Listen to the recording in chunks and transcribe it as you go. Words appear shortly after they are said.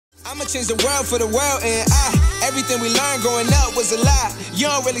I'ma change the world for the world, and everything we learned growing up was a lie. You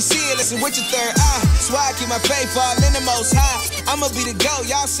don't really see it, listen with your third eye. That's why I keep my faith all in the most high. I'ma be the GOAT,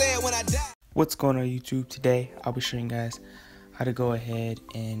 y'all say it when I die. What's going on YouTube? Today I'll be showing you guys how to go ahead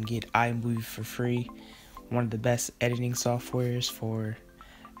and get iMOVIE for free. One of the best editing softwares for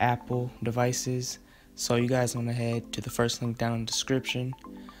Apple devices. So you guys want to head to the first link down in the description.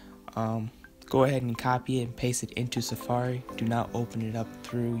 Go ahead and copy it and paste it into Safari. Do not open it up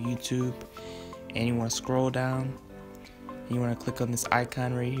through YouTube. And you want to scroll down. And you want to click on this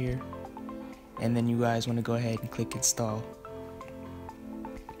icon right here. And then you guys want to go ahead and click install.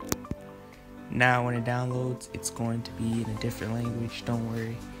 Now when it downloads, it's going to be in a different language. Don't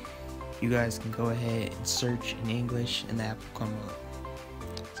worry. You guys can go ahead and search in English and the app will come up.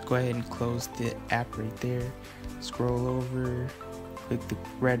 So go ahead and close the app right there. Scroll over, click the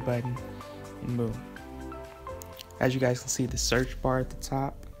red button, and boom. As you guys can see the search bar at the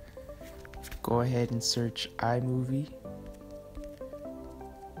top, go ahead and search iMOVIE.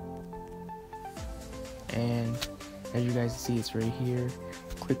 And as you guys see, it's right here.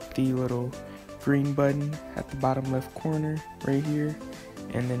 Click the little green button at the bottom left corner right here,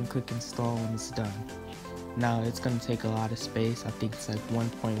 and then click install when it's done. Now it's going to take a lot of space. I think it's like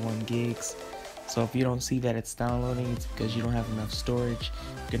 1.1 gigs. So if you don't see that it's downloading, it's because you don't have enough storage.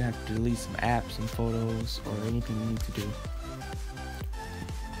 You're going to have to delete some apps and photos or anything you need to do.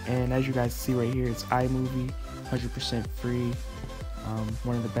 And as you guys see right here, it's iMOVIE, 100% free.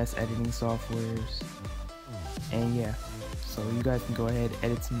 One of the best editing softwares. And yeah, so you guys can go ahead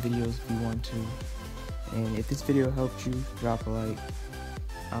and edit some videos if you want to. And if this video helped you, drop a like.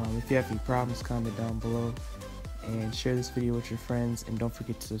 If you have any problems, comment down below. And share this video with your friends. And don't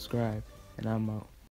forget to subscribe. And I'm out.